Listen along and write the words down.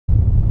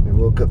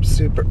Woke up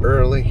super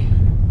early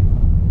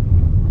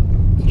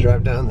to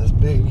drive down this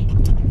big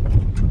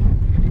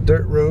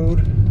dirt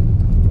road.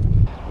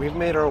 We've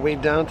made our way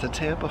down to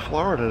Tampa,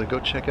 Florida to go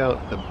check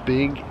out the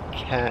Big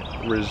Cat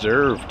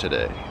Reserve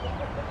today.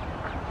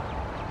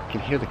 You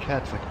can hear the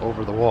cats like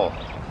over the wall.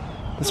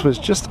 This was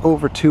just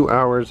over 2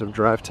 hours of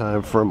drive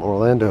time from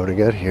Orlando to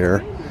get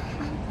here,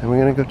 and we're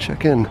gonna go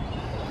check in.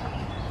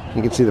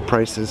 You can see the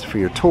prices for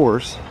your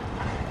tours.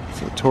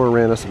 So the tour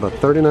ran us about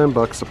 39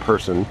 bucks a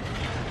person,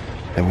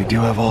 and we do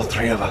have all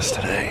 3 of us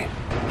today.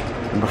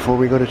 And before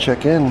we go to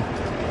check in, you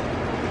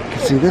can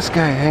see this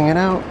guy hanging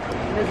out.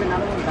 There's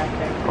another one back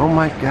there. Oh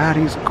my God,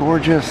 he's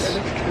gorgeous.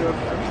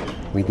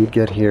 We did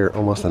get here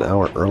almost an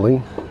hour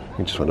early.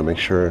 We just wanted to make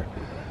sure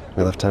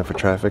we left time for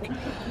traffic.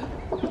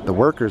 The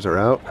workers are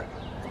out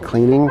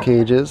cleaning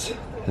cages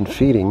and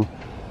feeding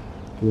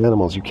the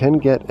animals. You can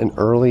get an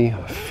early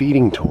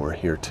feeding tour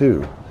here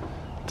too,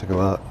 to go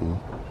out and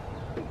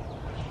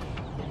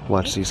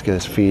watch these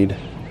guys feed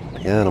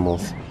the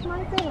animals.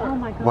 Oh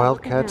my God,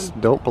 Wildcats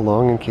don't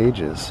belong in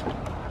cages.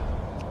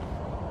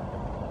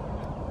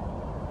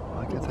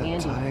 Look at that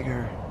Andy.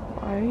 tiger.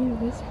 Why are you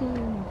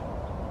whispering?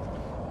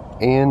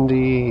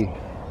 Andy.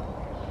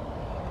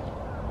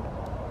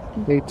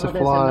 Hate to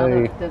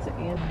fly. There's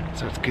Andy.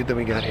 So it's good that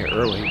we got here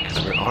early,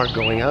 because we are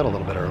going out a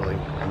little bit early.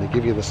 And they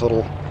give you this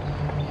little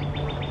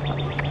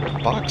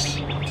box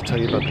to tell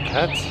you about the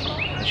cats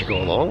as you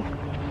go along.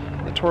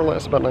 The tour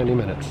lasts about 90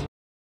 minutes.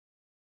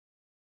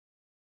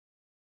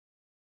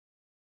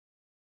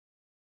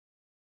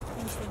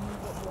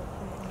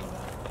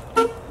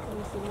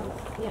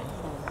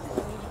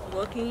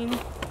 Looking,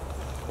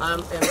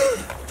 and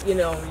you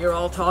know, you're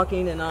all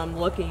talking, and I'm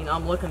looking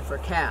for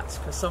cats,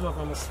 because some of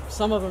them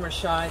are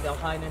shy. They'll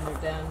hide in their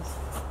dens.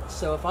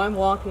 So if I'm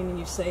walking and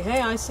you say,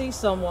 "Hey, I see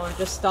someone,"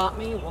 just stop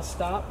me. We'll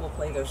stop. We'll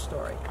play their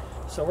story.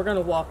 So we're going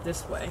to walk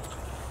this way.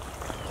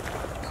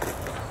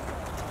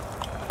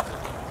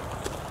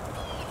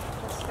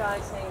 This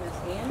guy's name is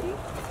Andy.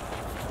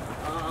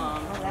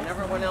 When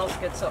everyone else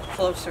gets up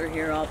closer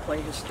here, I'll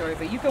play his story.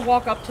 But you can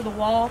walk up to the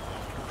wall.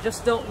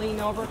 Just don't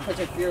lean over, because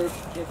if your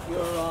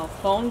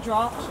phone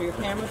drops or your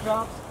camera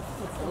drops,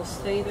 it'll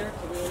stay there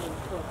to the end of the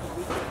tour.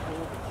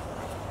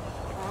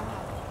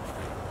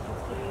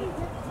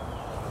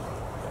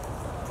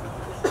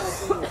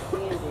 This guy's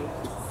name is Andy.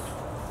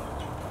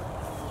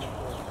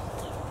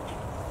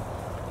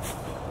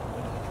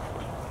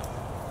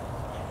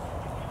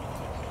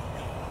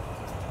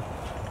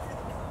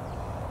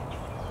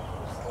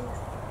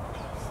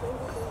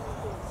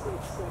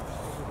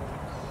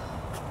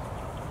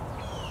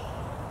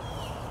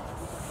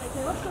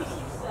 Okay, let's go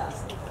see Seth.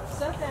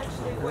 Seth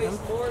actually weighs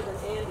more than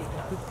Andy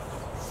does.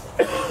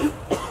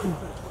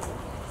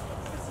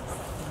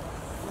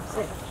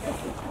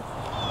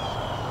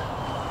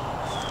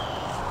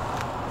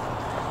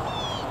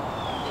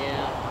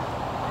 Yeah.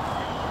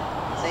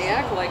 They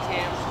act like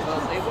hamsters,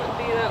 but they wouldn't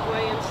be that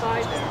way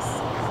inside there.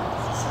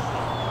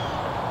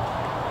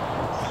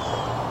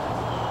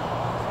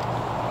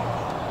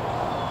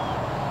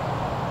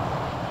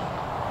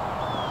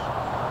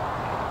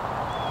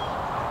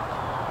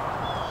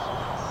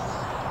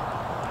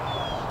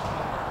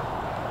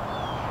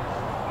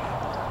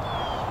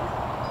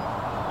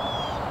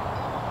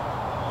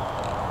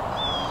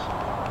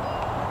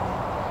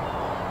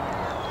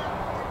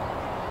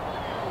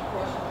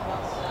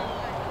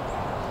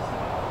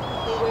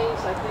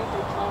 I think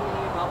they told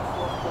me about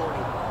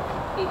 440.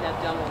 He had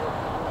done a work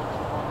on it.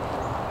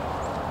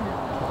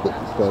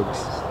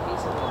 Bugs.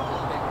 He's a little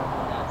bit bigger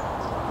than that.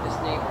 His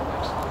neighbor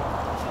next door.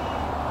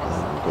 Oh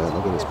my God,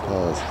 look at his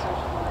paws.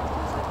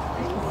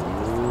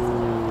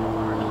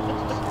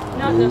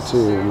 Not Me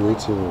necessarily,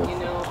 too. You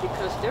know,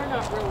 because they're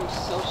not really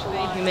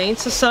socialized. Humane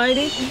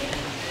Society,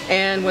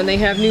 and when they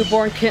have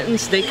newborn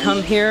kittens, they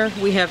come here.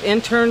 We have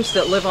interns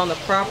that live on the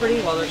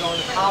property while they're going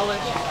to college,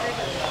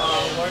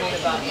 learning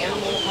about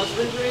animal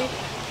husbandry.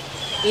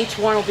 Each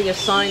one will be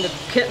assigned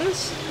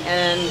kittens,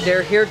 and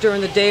they're here during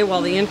the day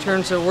while the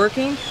interns are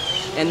working.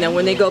 And then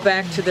when they go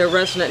back to their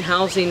resident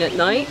housing at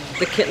night,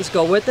 the kittens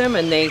go with them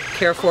and they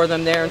care for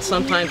them there, and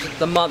sometimes it's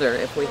the mother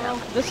if we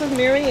have. This is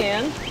Mary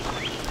Ann,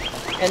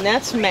 and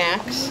that's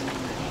Max.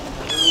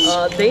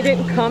 They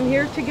didn't come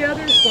here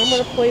together, so I'm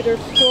going to play their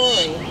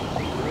story,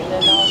 and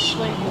then I'll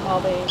explain to you how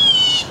they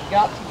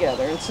got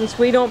together. And since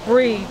we don't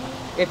breed,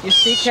 if you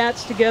see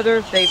cats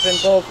together, they've been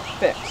both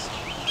fixed.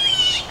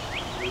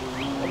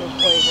 Let me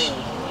play them.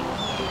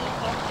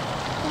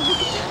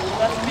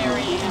 That's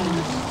Mary Ann.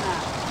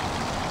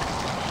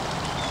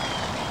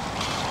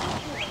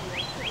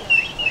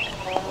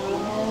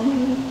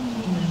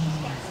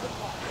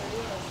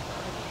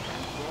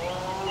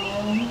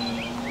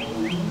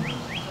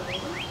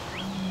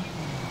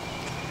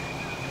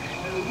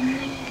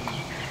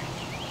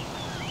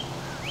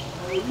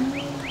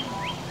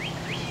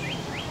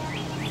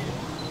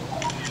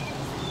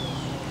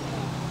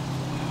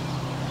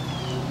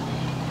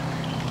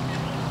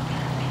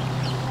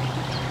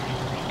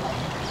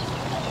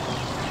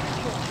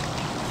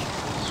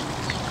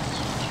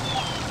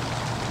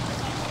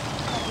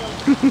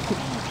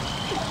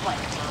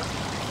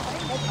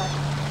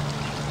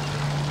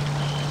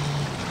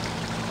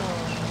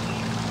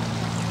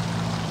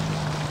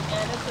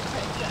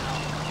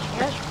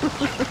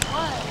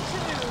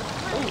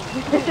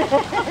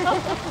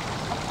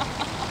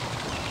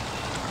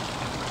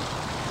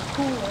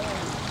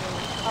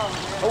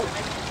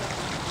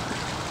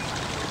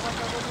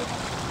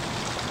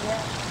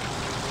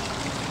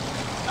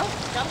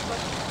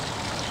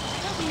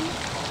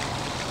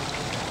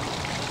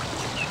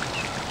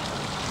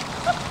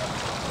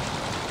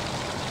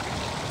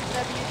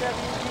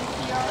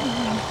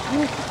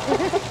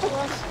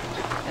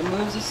 And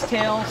moves his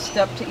tail,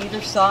 step to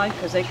either side,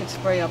 because they can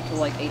spray up to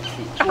like 8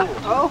 feet. Just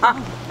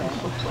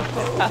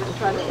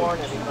trying to warn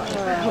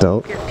everybody.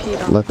 Don't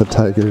let the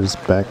tigers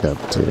back up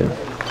to you.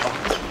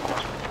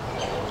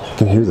 You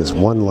can hear this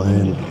one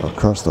lion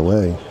across the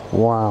way.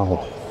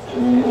 Wow.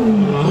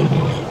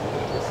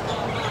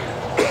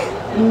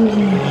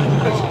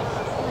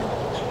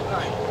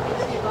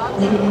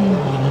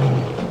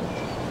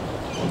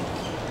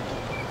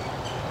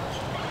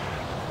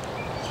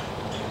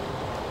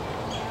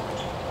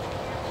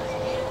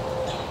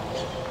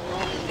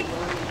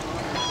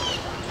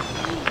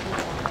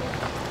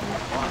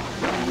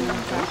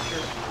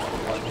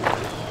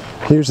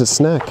 Here's a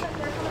snack.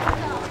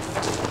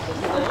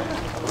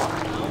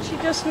 What she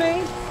just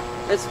made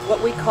is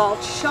what we call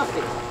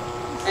chuffing.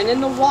 And in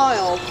the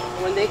wild,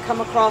 when they come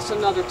across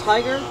another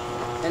tiger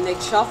and they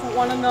chuff at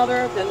one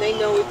another, then they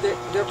know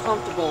that they're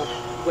comfortable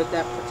with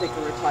that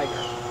particular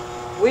tiger.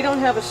 We don't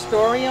have a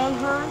story on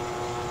her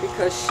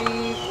because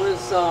she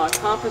was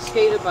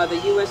confiscated by the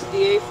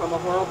USDA from a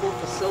horrible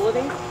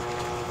facility,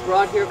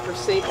 brought here for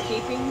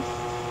safekeeping.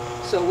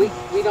 So we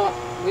don't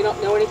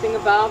know anything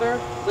about her.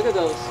 Look at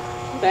those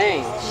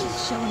bangs.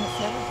 She's showing us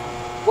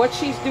everything. What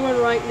she's doing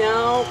right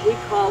now, we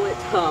call it,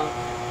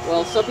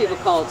 well, some people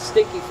call it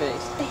stinky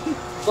face.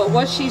 But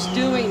what she's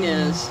doing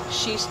is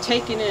she's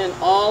taking in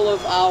all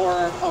of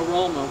our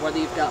aroma, whether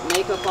you've got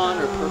makeup on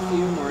or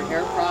perfume or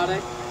hair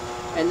product,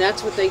 and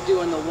that's what they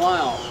do in the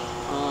wild.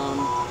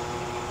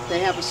 They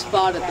have a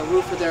spot at the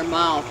roof of their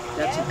mouth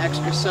that's an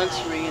extra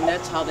sensory, and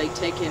that's how they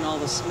take in all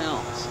the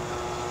smells.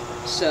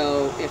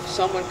 So if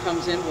someone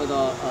comes in with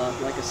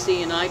like a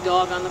C&I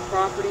dog on the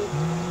property,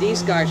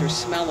 these guys are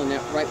smelling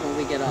it right when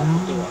we get out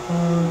the door.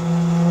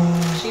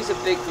 She's a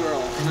big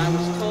girl, and I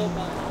was told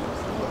by...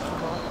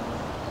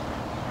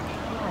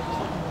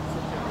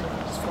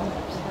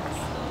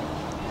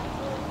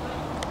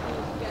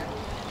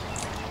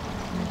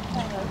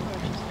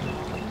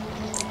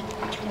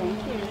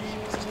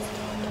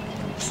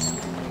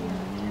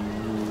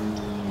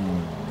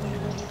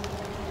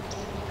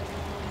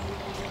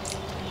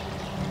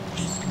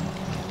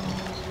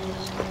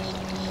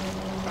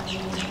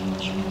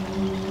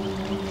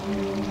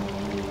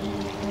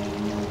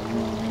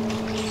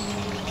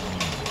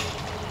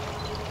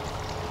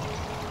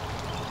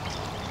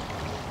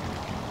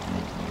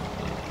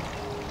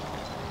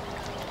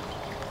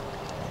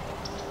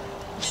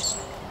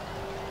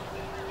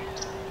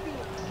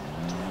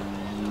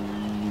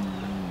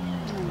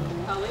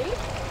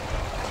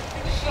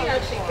 She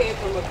actually came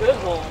from a good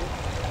home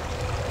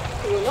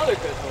to another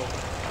good home.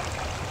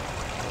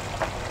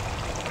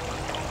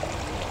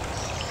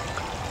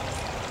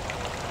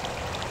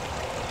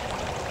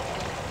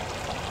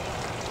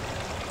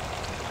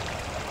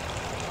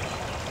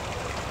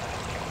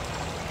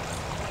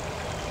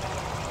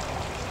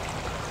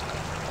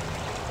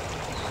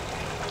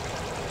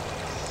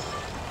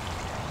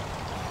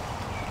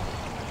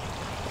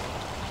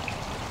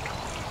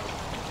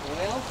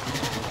 Well,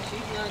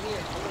 she's not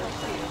here. I'm gonna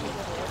see her.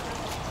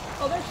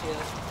 Oh, there she is.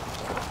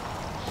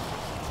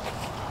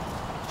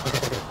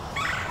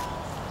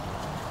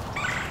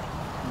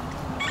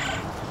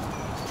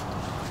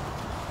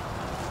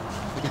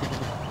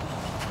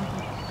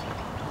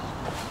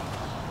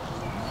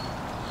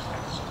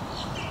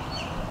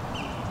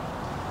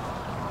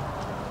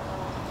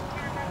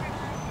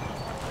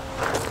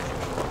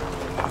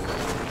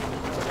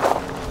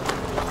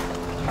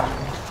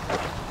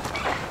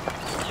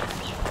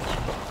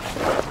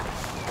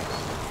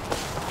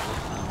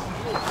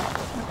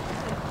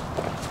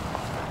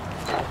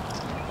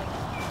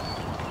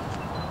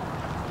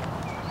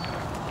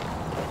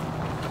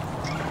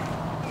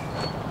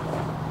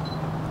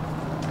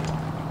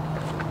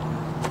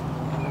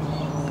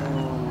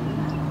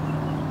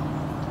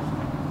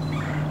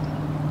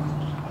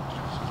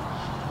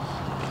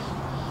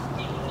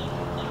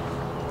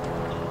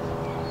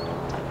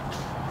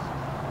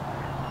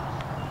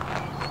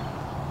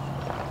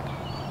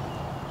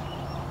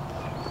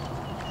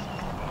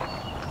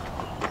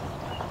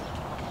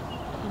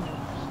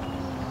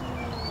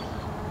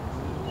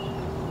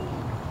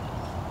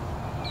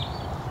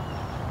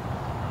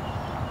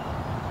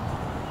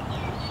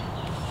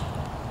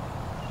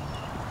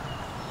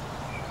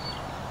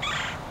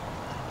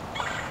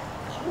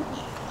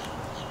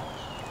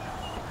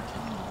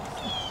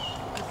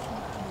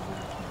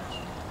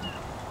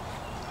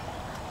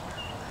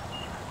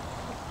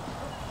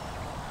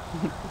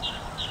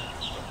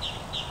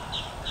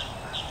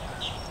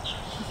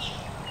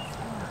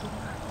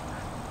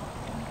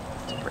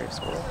 brave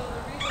squirrel.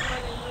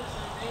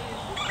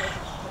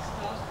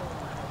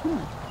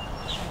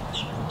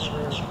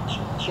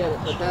 Get it,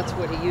 but that's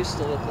what he used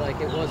to look like.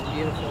 It was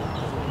beautiful.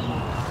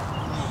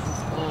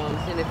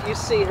 And if you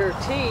see her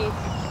teeth,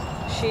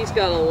 she's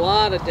got a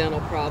lot of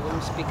dental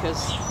problems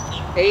because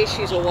A,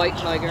 she's a white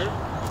tiger.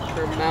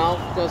 Her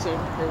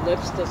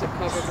lips doesn't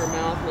cover her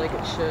mouth like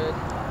it should.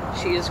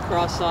 She is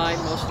cross-eyed.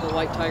 Most of the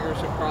white tigers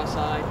are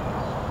cross-eyed.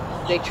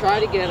 They try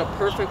to get a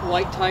perfect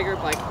white tiger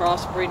by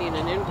crossbreeding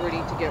and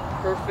inbreeding to get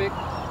perfect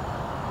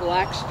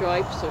black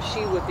stripes, so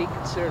she would be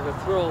considered a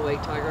throwaway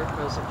tiger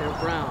because if they're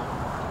brown,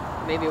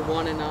 maybe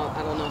one in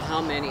I don't know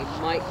how many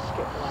might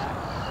get black.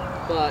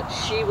 But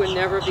she would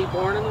never be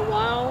born in the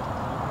wild.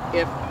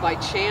 If by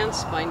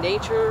chance, by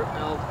nature,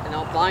 an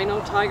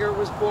albino tiger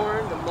was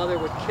born, the mother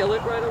would kill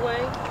it right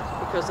away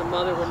because the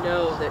mother would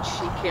know that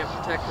she can't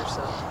protect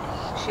herself.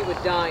 She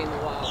would die in the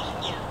wild.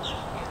 She can't.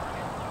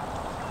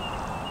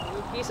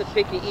 He's a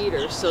picky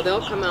eater, so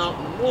they'll come out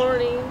in the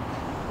morning,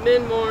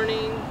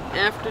 mid-morning,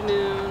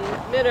 afternoon,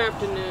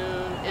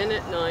 mid-afternoon, and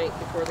at night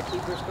before the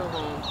keepers go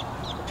home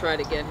to try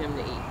to get him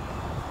to eat.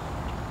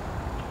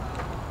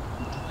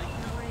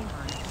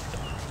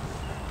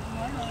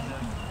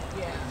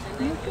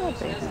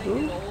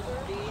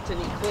 And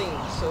he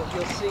cleans, so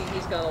you'll see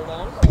he's got a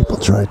long pole. People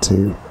try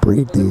to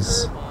breed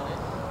these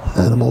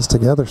animals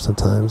together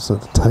sometimes, so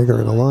the tiger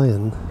and a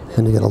lion,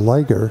 and you get a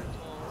liger.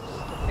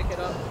 Pick it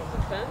up from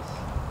the fence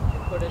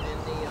and put it in the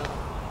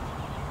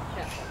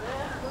cat.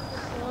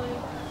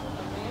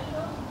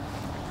 Amanda.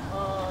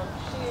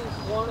 She is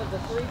one of the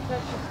 3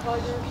 Texas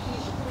tigers.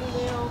 She's a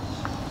female.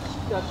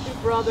 She's got 2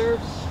 brothers.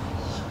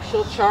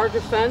 She'll charge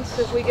a fence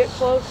if we get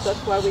close.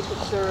 That's why we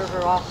consider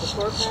her off the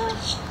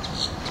footpath.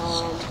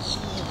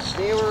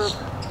 They were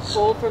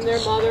sold from their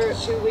mother at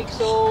 2 weeks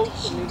old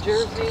from New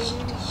Jersey,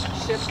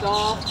 shipped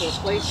off to a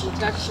place in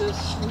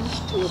Texas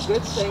to a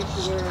good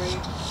sanctuary,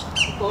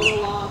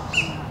 photo ops,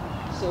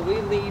 so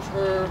we leave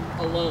her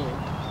alone.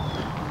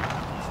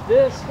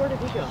 Where did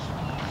he go?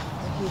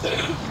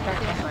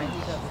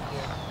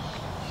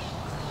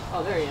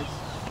 Oh, there he is.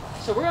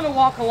 So we're going to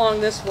walk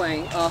along this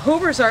way.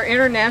 Hoover's our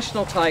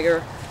international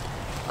tiger.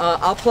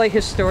 I'll play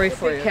his story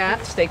for you.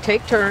 Cats, they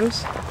take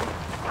turns,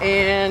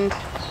 and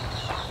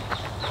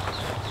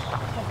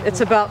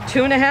it's about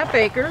 2.5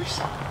 acres.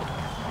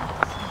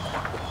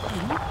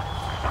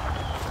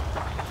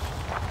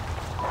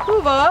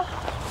 Hoover.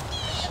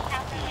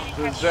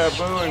 Does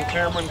Zabu and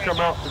Cameron come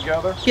out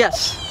together?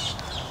 Yes.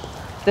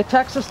 The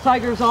Texas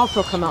tigers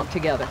also come out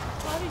together.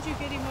 How did you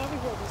get him over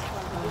here this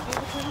time? Did you do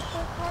the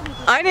transport car?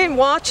 I didn't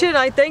watch it.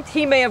 I think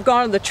he may have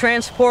gone to the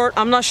transport.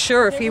 I'm not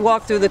sure if he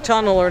walked through the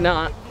tunnel or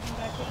not.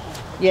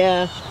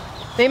 Yeah.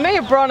 They may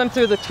have brought him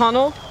through the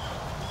tunnel.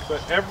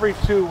 But every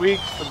 2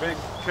 weeks the big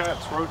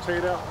cats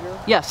rotate out here?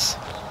 Yes.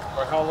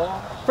 For how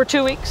long? For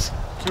 2 weeks.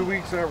 2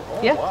 weeks every.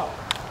 Oh, Yeah. wow.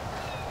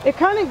 It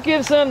kind of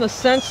gives them the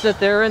sense that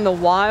they're in the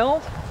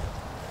wild.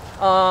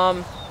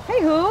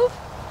 Hey, Hoov.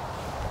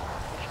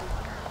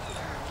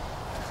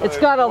 It's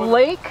got a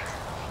lake.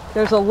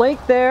 There's a lake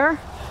there.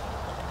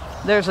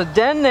 There's a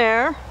den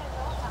there.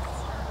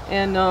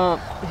 And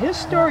his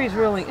story is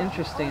really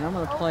interesting. I'm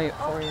going to play it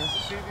for you.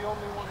 Is he the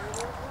only one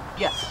here?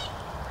 Yes.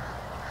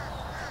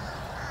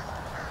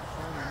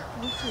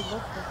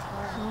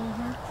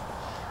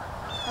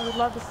 I would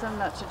love to send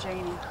that to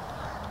Janie.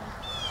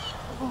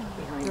 Go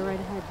right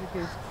ahead,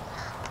 you do.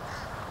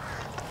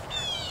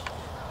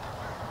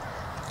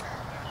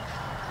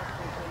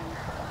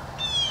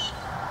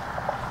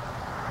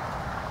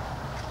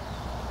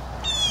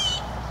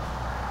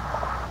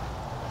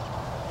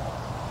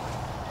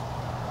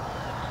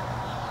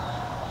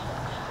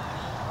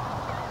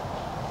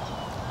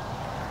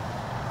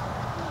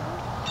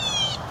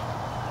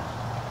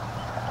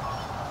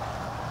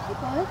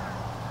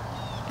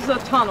 This is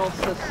a tunnel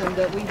system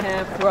that we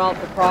have throughout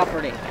the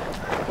property.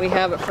 We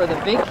have it for the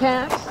big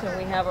cats and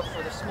we have it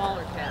for the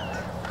smaller cats.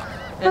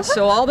 And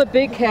so all the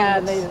big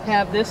cats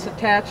have this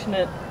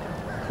attachment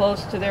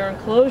close to their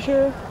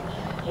enclosure.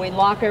 We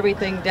lock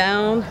everything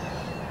down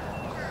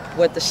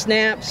with the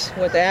snaps,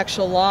 with the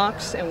actual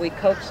locks, and we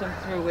coax them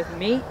through with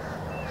meat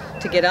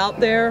to get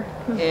out there.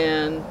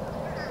 And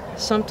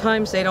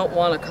sometimes they don't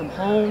want to come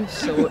home,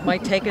 so it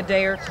might take a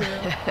day or two.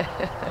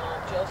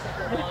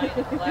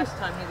 The last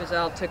time he was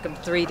out, it took him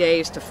 3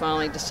 days to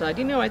finally decide,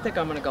 you know, I think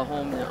I'm going to go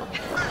home now.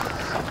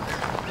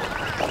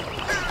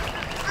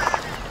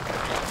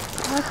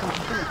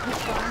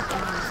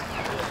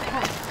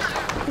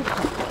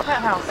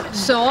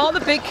 So all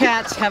the big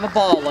cats have a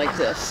ball like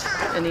this,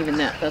 and even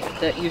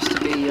that used to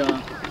be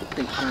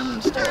big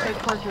Cameron story.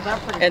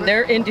 And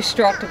they're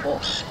indestructible.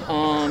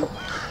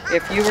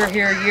 If you were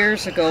here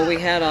years ago, we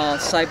had a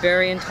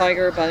Siberian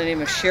tiger by the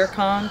name of Shere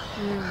Khan.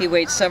 He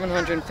weighed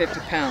 750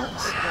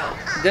 pounds.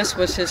 This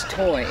was his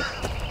toy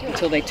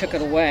until they took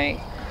it away.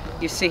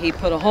 You see, he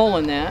put a hole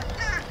in that,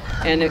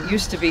 and it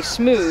used to be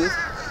smooth,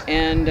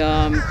 and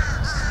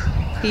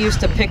he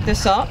used to pick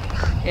this up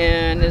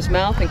in his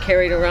mouth and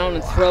carry it around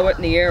and throw it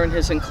in the air in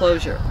his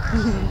enclosure.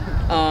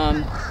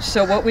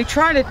 So what we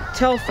try to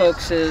tell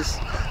folks is,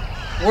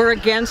 we're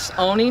against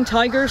owning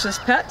tigers as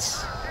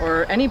pets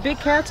or any big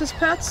cats as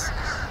pets,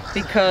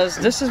 because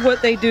this is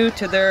what they do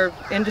to their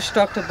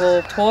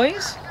indestructible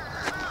toys.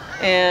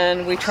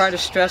 And we try to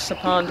stress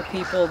upon the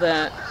people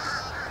that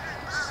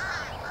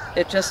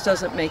it just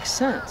doesn't make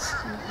sense.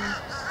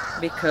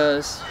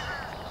 Because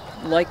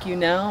like you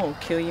now will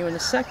kill you in a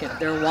second.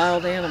 They're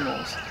wild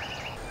animals.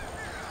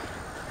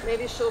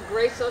 Maybe she'll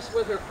grace us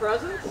with her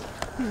presence.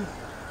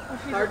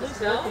 Hard to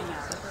tell.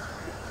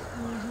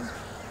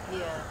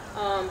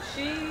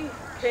 She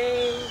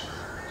came,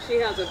 she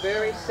has a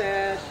very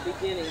sad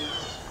beginning.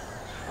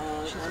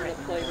 I'm going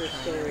to play her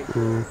story.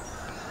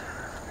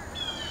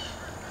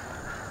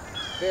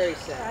 Very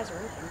sad.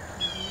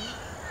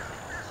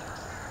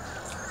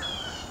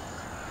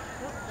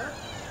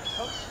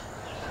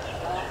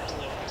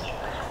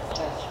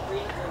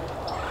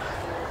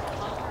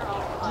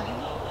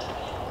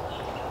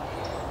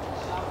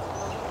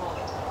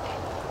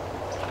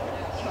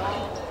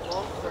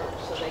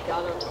 So they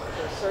got them a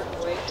certain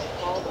weight. They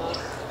called us.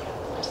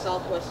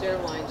 Southwest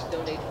Airlines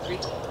donated 3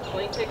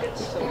 plane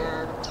tickets so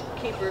our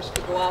keepers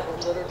could go out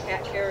with little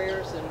cat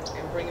carriers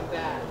and bring them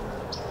back.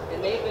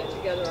 And they've been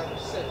together ever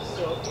since.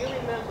 So if you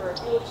remember, if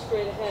you look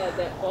straight ahead,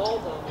 that ball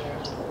down there,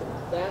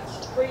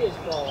 that's Priya's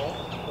ball,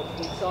 which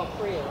we saw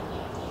Priya.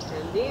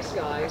 And these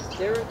guys,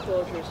 their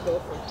enclosures go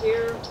from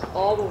here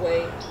all the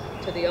way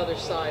to the other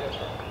side of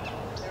her.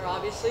 They're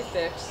obviously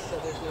fixed, so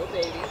there's no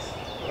babies.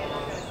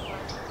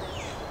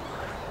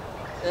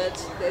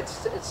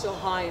 It's so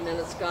high, and then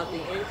it's got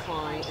the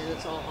incline, and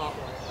it's all hot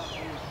water.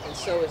 And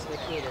so is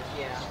Nikita's,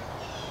 yeah.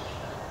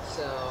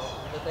 So,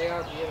 but they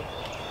are beautiful.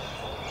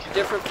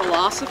 Different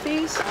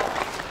philosophies.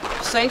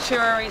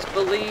 Sanctuaries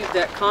believe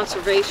that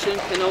conservation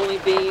can only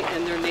be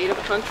in their native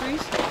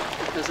countries,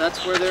 because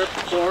that's where they're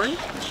born,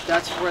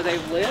 that's where they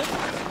live.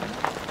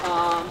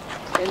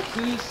 And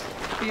these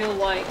feel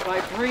like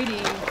by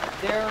breeding,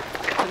 they're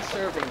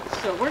conserving.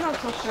 So we're not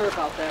so sure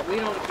about that. We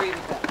don't agree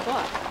with that.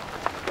 But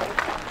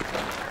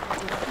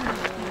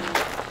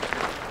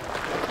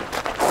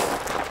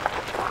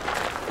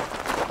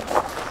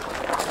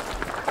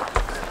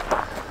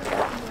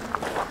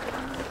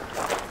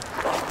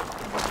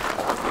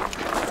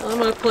I'm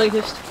going to play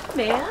his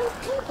Man,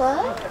 hey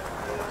bud.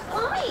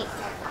 Hi.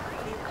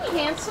 Hey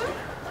handsome.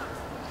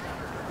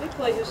 Let me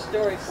play his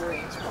story for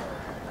you.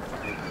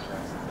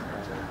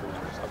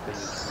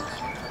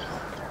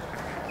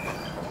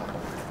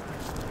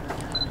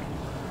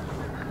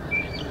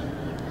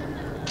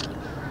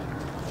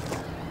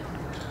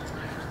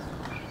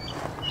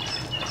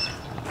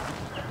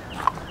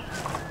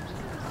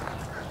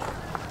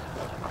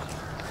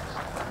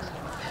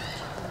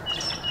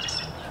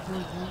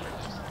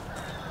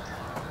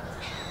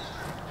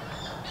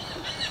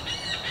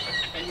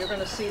 And you're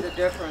going to see the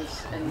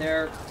difference in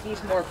their,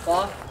 he's more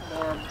buff,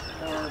 more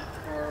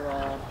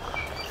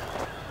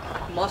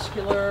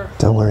muscular.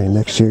 Don't worry,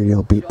 next year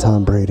you'll beat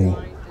Tom Brady. Is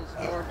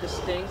more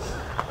distinct.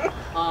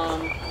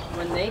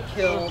 When they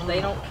kill, they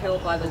don't kill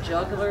by the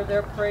jugular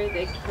their prey,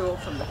 they kill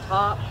from the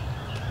top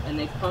and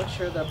they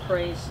puncture the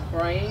prey's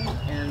brain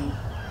and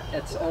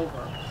it's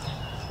over.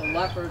 The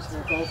leopards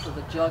will go for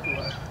the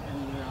jugular,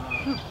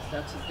 and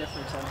that's the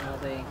difference on how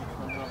they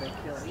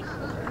kill.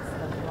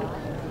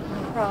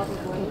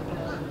 Probably.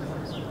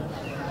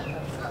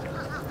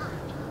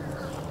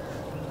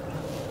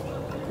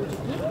 Did you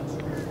eat it?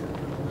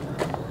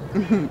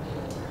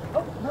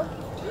 Oh, no.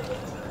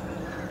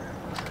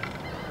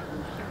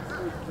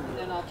 And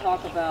then I'll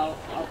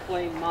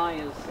play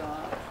Maya's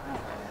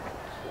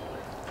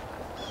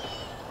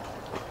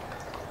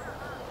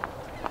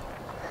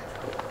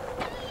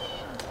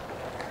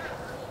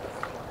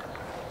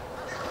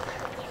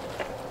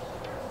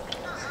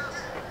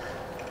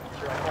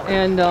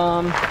and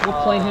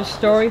we'll play his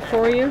story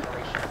for you.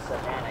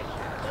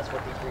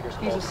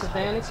 He's a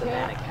Savannah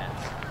cat.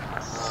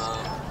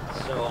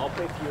 So I'll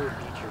play for you a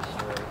feature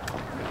story.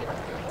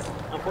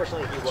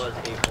 Unfortunately, he was a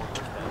former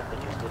pet that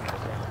just didn't work out.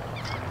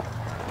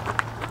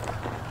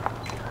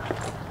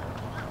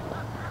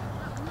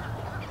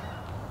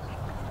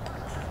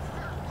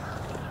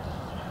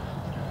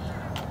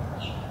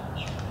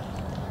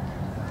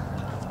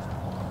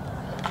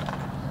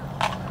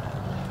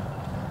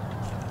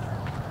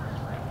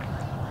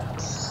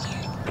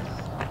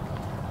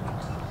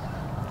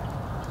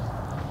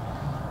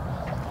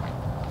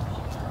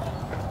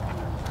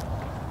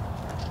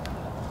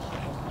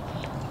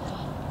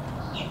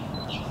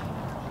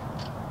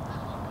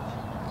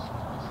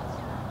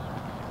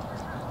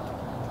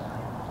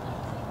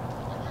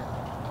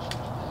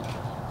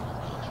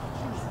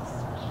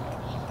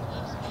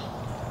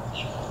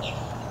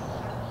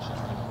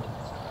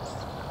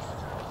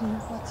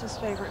 What's his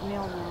favorite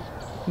meal now?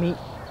 Meat.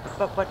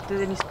 But what,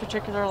 did any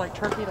particular, like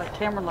turkey? Like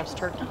Cameron loves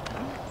turkey.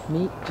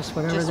 Meat, just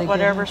whatever Just they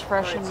whatever's give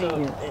fresh and So,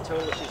 meat.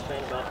 Antonia, she's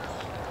playing about.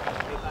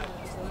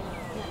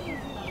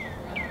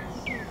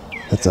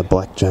 That's a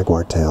black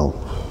jaguar tail.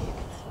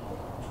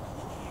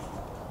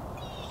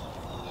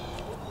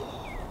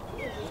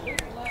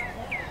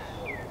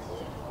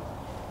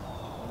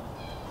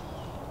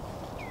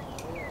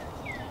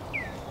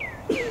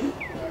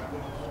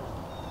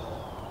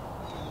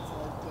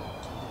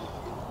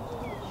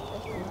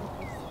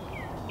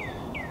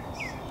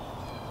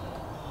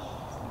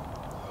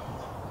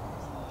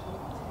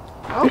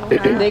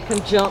 and they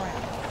can jump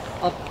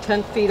up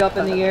 10 feet up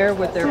in the air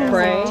with their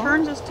prey.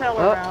 Turns his tail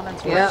around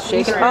and Yeah,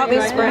 she's probably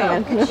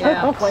spraying.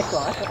 Yeah. Oh my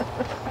god.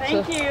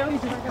 Thank you.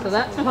 So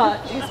that's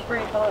touch. You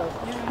sprayed both.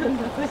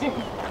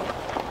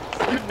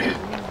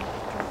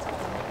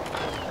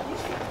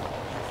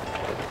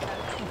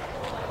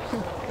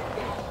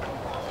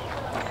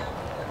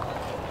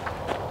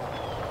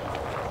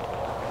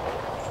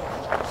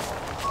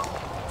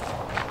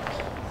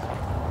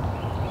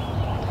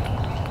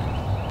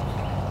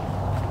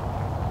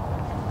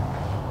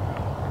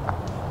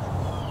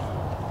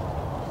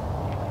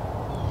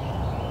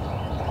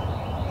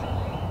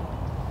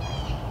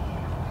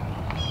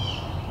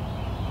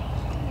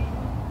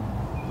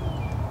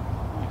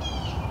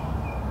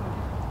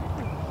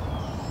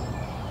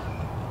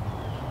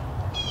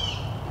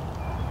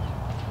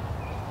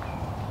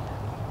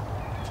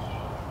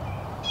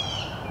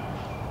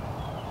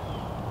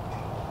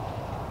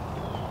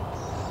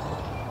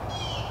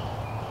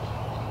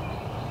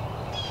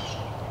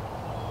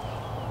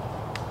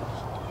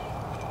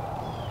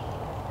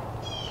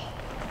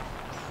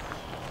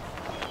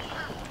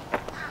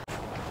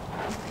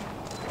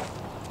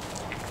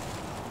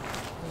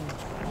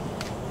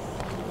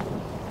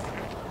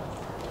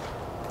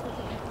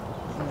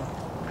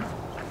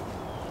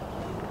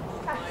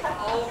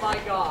 Oh my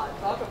God,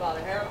 talk about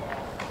a hairball.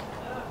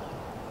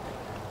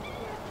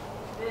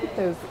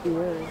 Those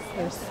ears,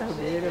 they're so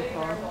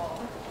beautiful.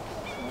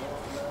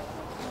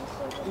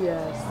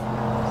 Yes.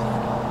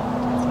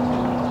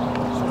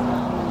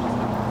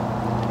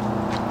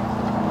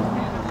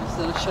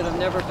 That should have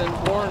never been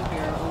born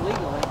here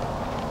illegally.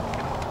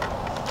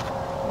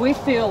 We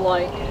feel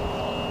like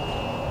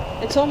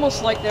it's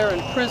almost like they're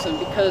in prison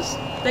because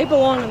they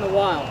belong in the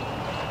wild.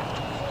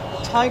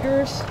 The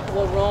tigers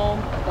will roam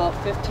about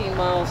 15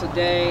 miles a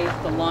day,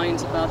 the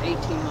lions about 18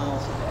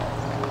 miles a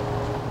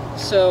day.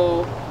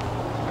 So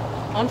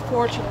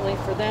unfortunately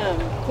for them,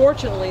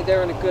 fortunately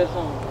they're in a good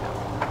home,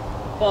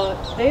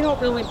 but they don't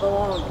really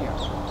belong here.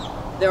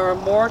 There are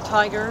more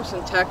tigers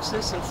in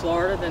Texas and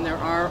Florida than there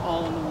are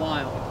all in the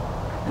wild.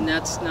 And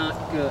that's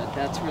not good.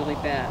 That's really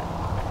bad.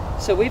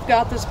 So we've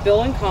got this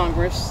bill in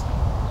Congress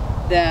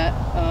that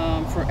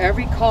for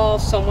every call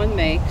someone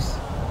makes,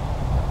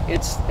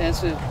 it's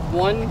as if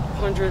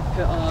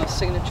 100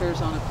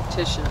 signatures on a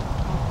petition.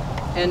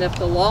 And if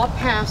the law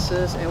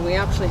passes, and we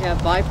actually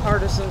have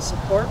bipartisan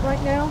support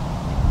right now,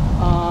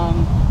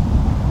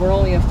 we're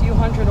only a few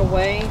hundred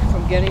away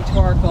from getting to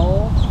our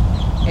goal.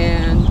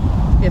 And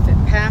if it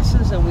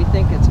passes, and we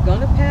think it's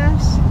going to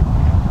pass,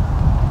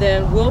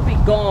 then we'll be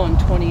gone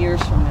 20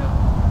 years from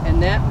now.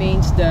 And that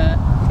means that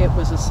it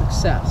was a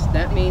success.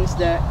 That means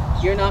that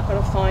you're not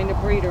going to find a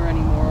breeder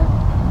anymore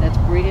that's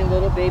breeding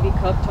little baby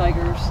cub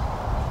tigers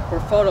for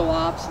photo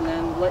ops and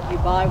then let you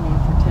buy one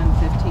for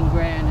 10, 15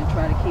 grand and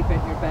try to keep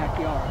it in your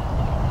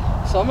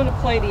backyard. So I'm going to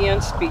play the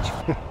end speech.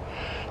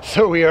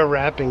 So we are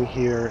wrapping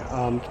here.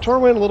 The tour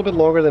went a little bit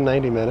longer than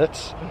 90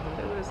 minutes.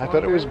 I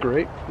thought it was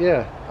great.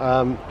 Yeah,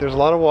 there's a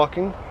lot of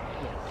walking.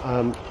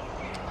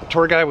 The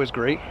tour guide was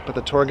great, but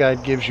the tour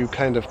guide gives you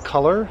kind of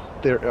color.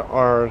 There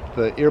are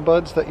the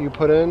earbuds that you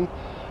put in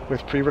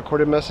with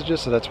pre-recorded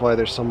messages, so that's why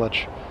there's so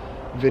much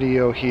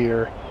video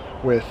here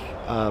with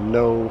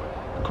no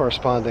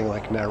corresponding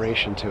like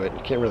narration to it. You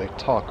can't really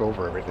talk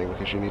over everything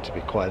because you need to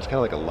be quiet. It's kind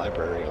of like a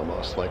library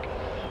almost, like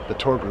the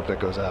tour group that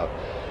goes out.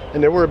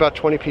 And there were about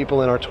 20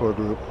 people in our tour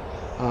group.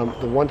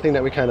 The one thing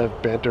that we kind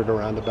of bantered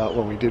around about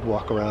when we did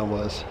walk around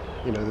was,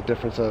 you know, the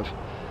difference of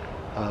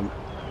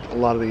a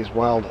lot of these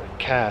wild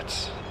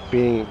cats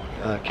being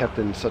kept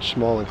in such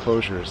small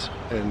enclosures,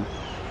 and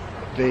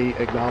they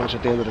acknowledge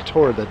at the end of the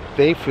tour that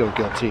they feel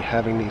guilty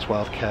having these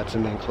wild cats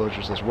in the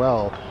enclosures as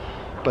well,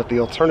 but the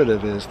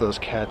alternative is those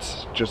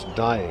cats just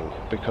dying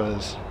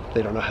because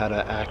they don't know how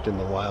to act in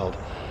the wild.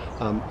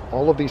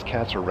 All of these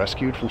cats are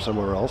rescued from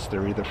somewhere else.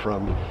 They're either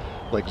from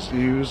like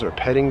zoos or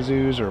petting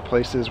zoos or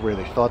places where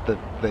they thought that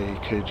they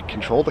could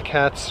control the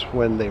cats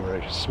when they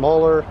were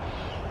smaller,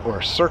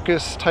 or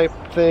circus type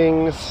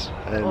things,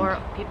 and Or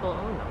people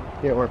own them.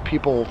 yeah, or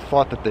people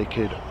thought that they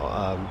could,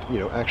 you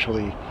know,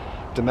 actually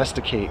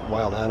domesticate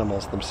wild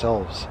animals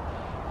themselves.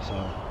 So,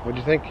 what do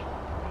you think?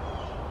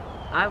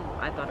 I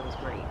thought it was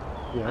great.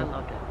 Yeah. I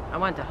loved it. I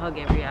wanted to hug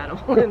every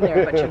animal in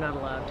there, but you're not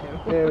allowed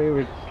to. Yeah, we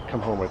would come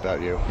home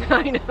without you.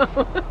 I know.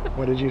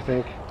 What did you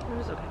think? It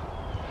was okay.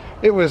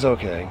 It was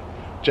okay.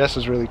 Jess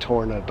was really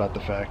torn about the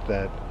fact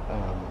that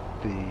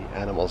the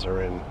animals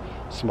are in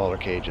smaller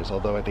cages,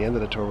 although at the end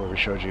of the tour where we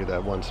showed you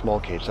that one small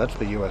cage, that's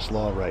the US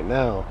law right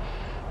now,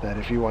 that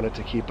if you wanted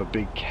to keep a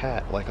big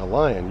cat like a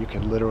lion, you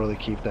can literally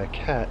keep that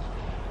cat,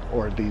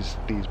 or these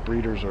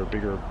breeders or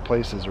bigger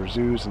places or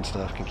zoos and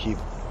stuff can keep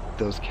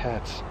those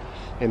cats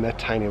in that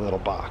tiny little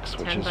box,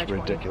 which is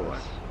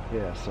ridiculous.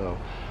 Yeah, so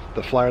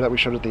the flyer that we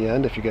showed at the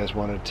end, if you guys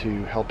wanted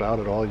to help out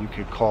at all, you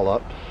could call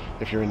up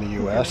if you're in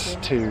the US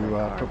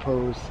to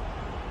propose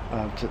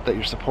that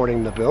you're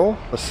supporting the bill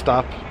to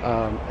stop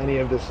any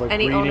of this like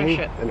breeding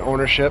and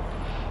ownership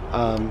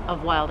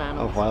of wild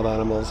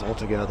animals.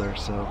 altogether.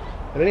 So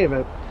in any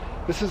event,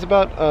 This is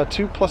about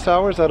 2+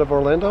 hours out of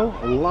Orlando.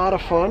 A lot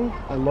of fun.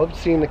 I loved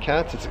seeing the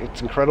cats.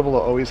 It's incredible to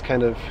always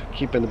kind of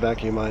keep in the back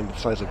of your mind the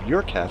size of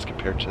your cats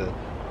compared to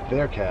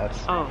their cats.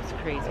 Oh, it's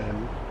crazy.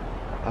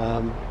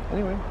 And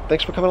anyway,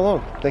 thanks for coming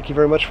along. Thank you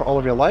very much for all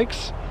of your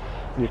likes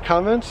and your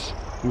comments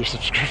and your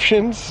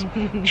subscriptions.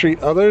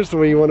 Treat others the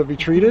way you want to be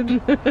treated.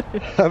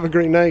 Have a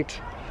great night.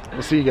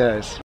 We'll see you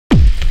guys.